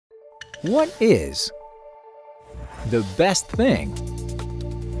What is the best thing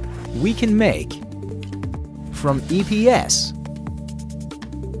we can make from EPS?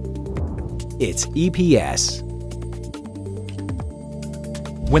 It's EPS.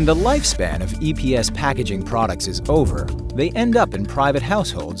 When the lifespan of EPS packaging products is over, they end up in private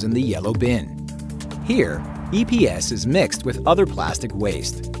households in the yellow bin. Here, EPS is mixed with other plastic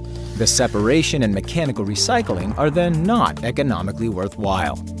waste. The separation and mechanical recycling are then not economically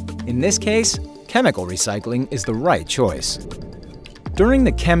worthwhile. In this case, chemical recycling is the right choice. During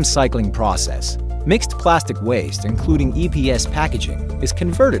the chem cycling process, mixed plastic waste, including EPS packaging, is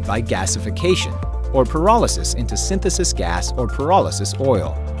converted by gasification, or pyrolysis, into synthesis gas or pyrolysis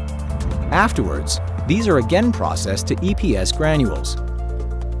oil. Afterwards, these are again processed to EPS granules.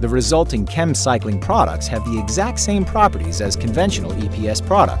 The resulting chem cycling products have the exact same properties as conventional EPS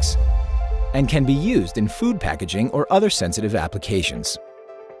products and can be used in food packaging or other sensitive applications.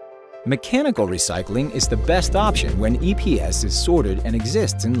 Mechanical recycling is the best option when EPS is sorted and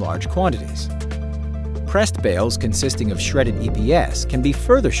exists in large quantities. Pressed bales consisting of shredded EPS can be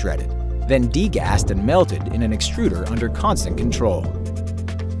further shredded, then degassed and melted in an extruder under constant control.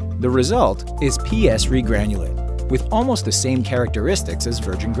 The result is PS regranulate, with almost the same characteristics as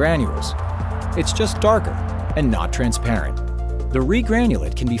virgin granules. It's just darker and not transparent. The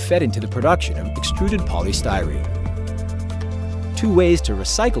regranulate can be fed into the production of extruded polystyrene. Two ways to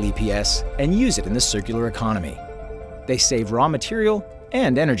recycle EPS and use it in the circular economy. They save raw material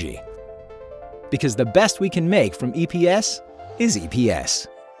and energy. Because the best we can make from EPS is EPS.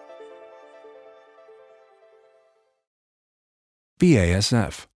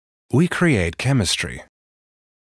 BASF. We create chemistry.